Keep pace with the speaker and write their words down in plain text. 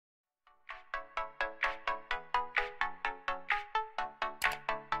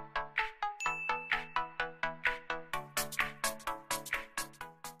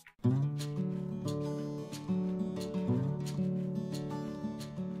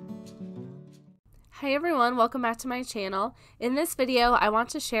Hi everyone, welcome back to my channel. In this video, I want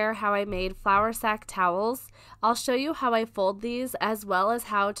to share how I made flour sack towels. I'll show you how I fold these as well as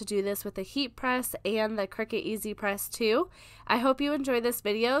how to do this with the heat press and the Cricut Easy Press too. I hope you enjoy this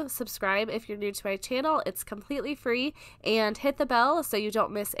video. Subscribe if you're new to my channel. It's completely free, and hit the bell so you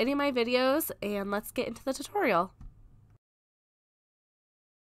don't miss any of my videos, and let's get into the tutorial.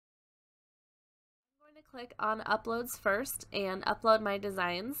 I'm going to click on Uploads first and upload my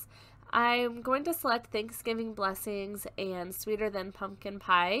designs. I'm going to select Thanksgiving Blessings and Sweeter Than Pumpkin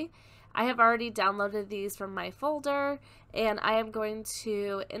Pie. I have already downloaded these from my folder, and I am going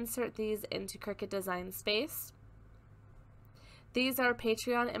to insert these into Cricut Design Space. These are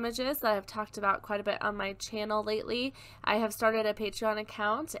Patreon images that I've talked about quite a bit on my channel lately. I have started a Patreon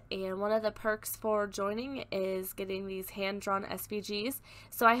account, and one of the perks for joining is getting these hand-drawn SVGs,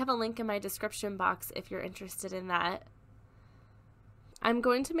 so I have a link in my description box if you're interested in that. I'm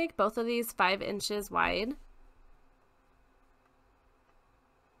going to make both of these 5 inches wide.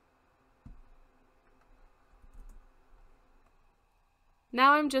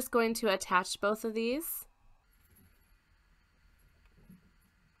 Now I'm just going to attach both of these.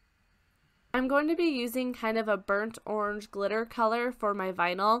 I'm going to be using kind of a burnt orange glitter color for my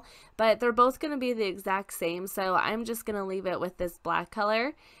vinyl, but they're both going to be the exact same, so I'm just going to leave it with this black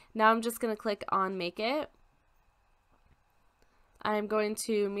color. Now I'm just going to click on Make It. I'm going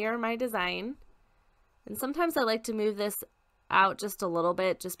to mirror my design, and sometimes I like to move this out just a little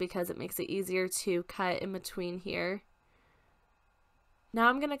bit just because it makes it easier to cut in between here. Now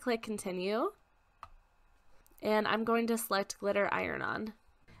I'm going to click Continue, and I'm going to select Glitter Iron-On.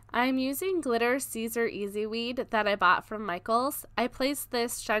 I'm using glitter Caesar Easy Weed that I bought from Michaels. I placed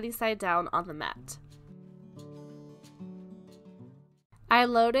this shiny side down on the mat. I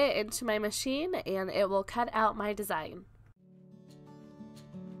load it into my machine and it will cut out my design.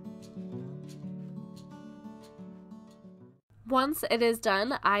 Once it is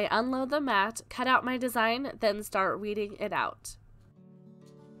done, I unload the mat, cut out my design, then start weeding it out.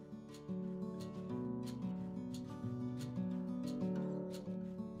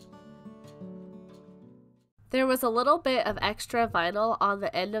 There was a little bit of extra vinyl on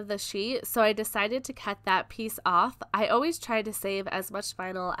the end of the sheet, so I decided to cut that piece off. I always try to save as much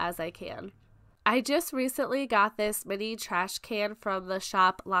vinyl as I can. I just recently got this mini trash can from the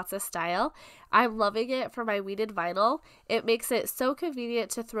shop Lots of Style. I'm loving it for my weeded vinyl. It makes it so convenient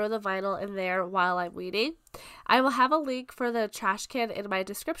to throw the vinyl in there while I'm weeding. I will have a link for the trash can in my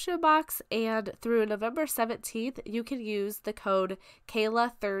description box, and through November 17th, you can use the code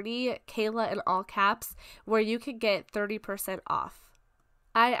Kayla30, Kayla in all caps, where you can get 30% off.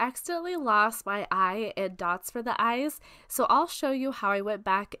 I accidentally lost my eye and dots for the eyes, so I'll show you how I went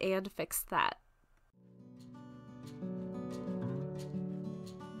back and fixed that.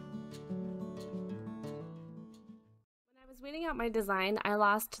 Weeding out my design, I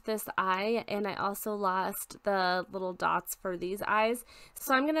lost this eye, and I also lost the little dots for these eyes,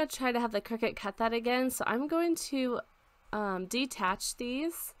 so I'm going to try to have the Cricut cut that again. So I'm going to detach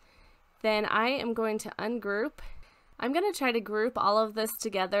these, then I am going to ungroup. I'm going to try to group all of this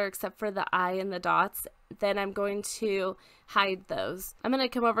together except for the eye and the dots, then I'm going to hide those. I'm going to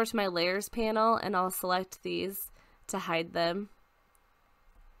come over to my layers panel and I'll select these to hide them.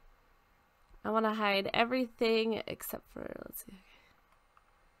 I want to hide everything except for, let's see.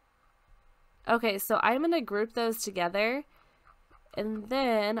 Okay, so I'm going to group those together, and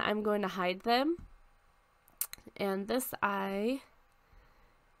then I'm going to hide them. And this eye,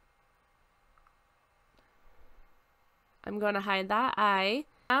 I'm going to hide that eye.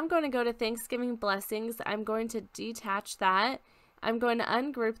 I'm going to go to Thanksgiving Blessings. I'm going to detach that. I'm going to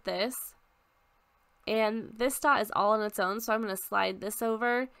ungroup this. And this dot is all on its own, so I'm going to slide this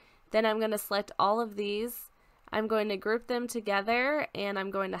over. Then I'm going to select all of these, I'm going to group them together, and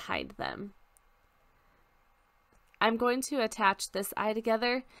I'm going to hide them. I'm going to attach this eye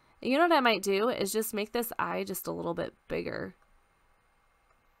together. You know what I might do is just make this eye just a little bit bigger.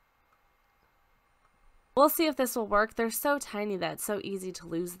 We'll see if this will work. They're so tiny that it's so easy to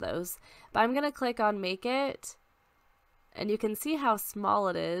lose those. But I'm going to click on Make It, and you can see how small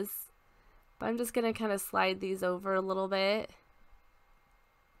it is. But I'm just going to kind of slide these over a little bit.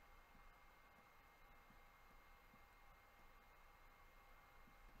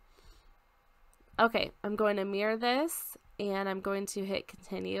 Okay, I'm going to mirror this, and I'm going to hit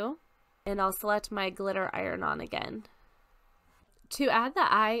Continue, and I'll select my Glitter Iron-On again. To add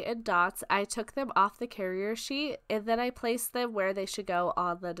the eye and dots, I took them off the carrier sheet, and then I placed them where they should go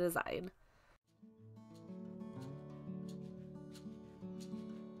on the design.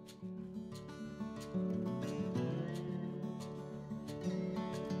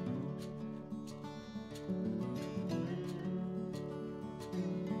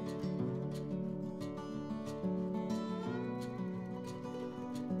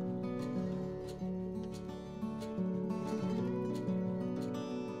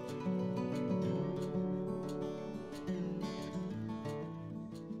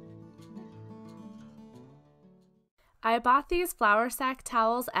 I bought these flour sack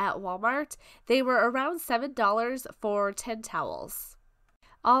towels at Walmart. They were around $7 for 10 towels.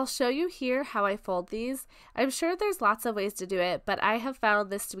 I'll show you here how I fold these. I'm sure there's lots of ways to do it, but I have found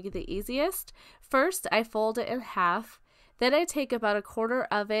this to be the easiest. First, I fold it in half. Then I take about a quarter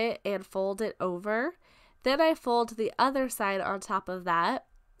of it and fold it over. Then I fold the other side on top of that.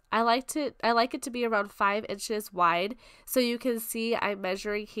 I like it to be around 5 inches wide, so you can see I'm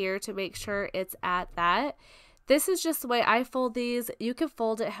measuring here to make sure it's at that. This is just the way I fold these. You can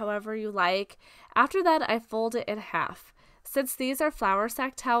fold it however you like. After that, I fold it in half. Since these are flour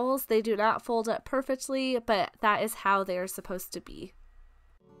sack towels, they do not fold up perfectly, but that is how they are supposed to be.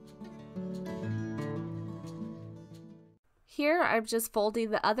 Here, I'm just folding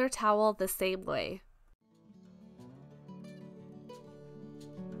the other towel the same way.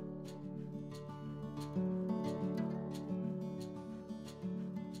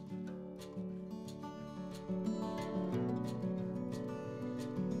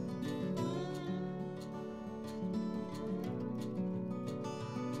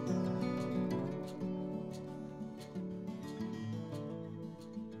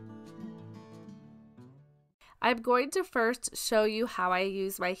 I'm going to first show you how I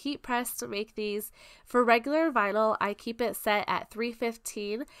use my heat press to make these. For regular vinyl, I keep it set at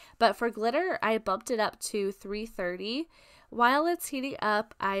 315, but for glitter, I bumped it up to 330. While it's heating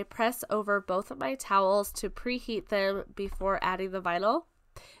up, I press over both of my towels to preheat them before adding the vinyl.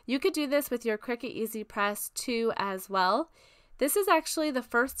 You could do this with your Cricut Easy Press 2 as well. This is actually the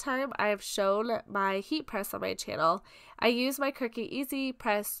first time I have shown my heat press on my channel. I use my Cricut Easy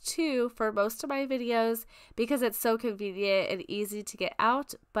Press 2 for most of my videos because it's so convenient and easy to get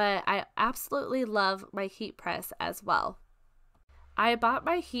out, but I absolutely love my heat press as well. I bought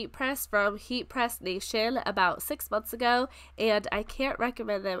my heat press from Heat Press Nation about 6 months ago, and I can't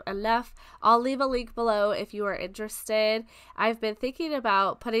recommend them enough. I'll leave a link below if you are interested. I've been thinking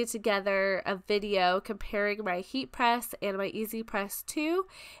about putting together a video comparing my heat press and my Easy Press 2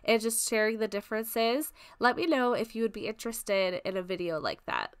 and just sharing the differences. Let me know if you would be interested in a video like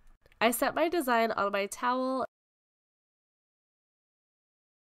that. I set my design on my towel.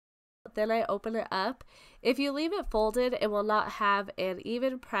 Then I open it up. If you leave it folded, it will not have an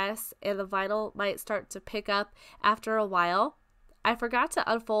even press and the vinyl might start to pick up after a while. I forgot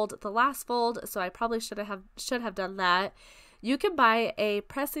to unfold the last fold, so I probably should have done that. You can buy a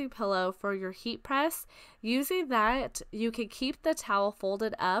pressing pillow for your heat press. Using that, you can keep the towel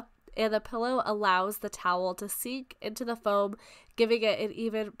folded up, and the pillow allows the towel to sink into the foam, giving it an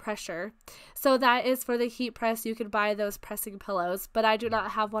even pressure. So that is for the heat press. You can buy those pressing pillows, but I do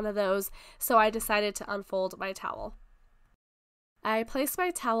not have one of those, so I decided to unfold my towel. I place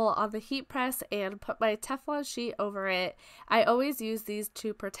my towel on the heat press and put my Teflon sheet over it. I always use these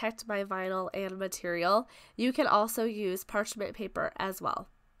to protect my vinyl and material. You can also use parchment paper as well.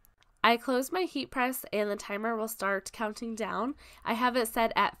 I close my heat press and the timer will start counting down. I have it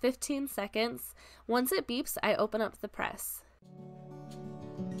set at 15 seconds. Once it beeps, I open up the press.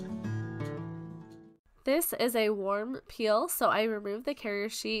 This is a warm peel, so I remove the carrier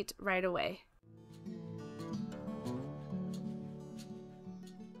sheet right away.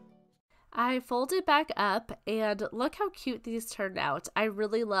 I fold it back up and look how cute these turned out. I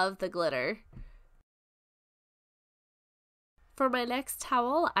really love the glitter. For my next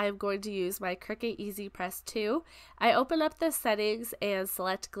towel, I'm going to use my Cricut Easy Press 2. I open up the settings and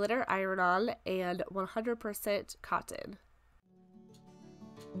select Glitter Iron-On and 100% cotton.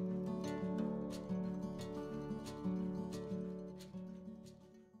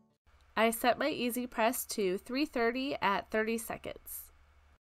 I set my Easy Press to 330 at 30 seconds.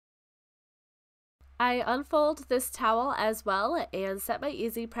 I unfold this towel as well and set my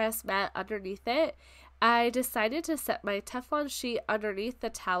Easy Press mat underneath it. I decided to set my Teflon sheet underneath the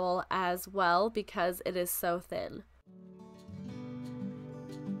towel as well because it is so thin.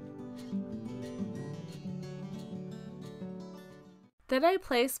 Then I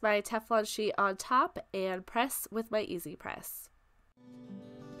place my Teflon sheet on top and press with my Easy Press.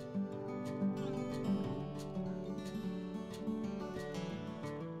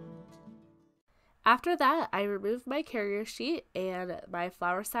 After that, I remove my carrier sheet and my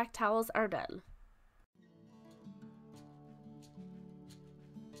flour sack towels are done.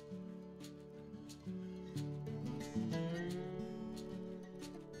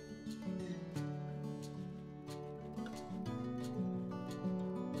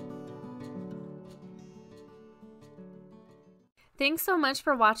 Thanks so much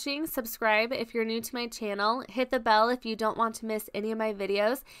for watching. Subscribe if you're new to my channel. Hit the bell if you don't want to miss any of my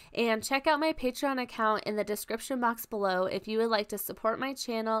videos. And check out my Patreon account in the description box below if you would like to support my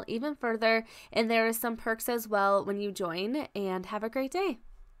channel even further. And there are some perks as well when you join. And have a great day.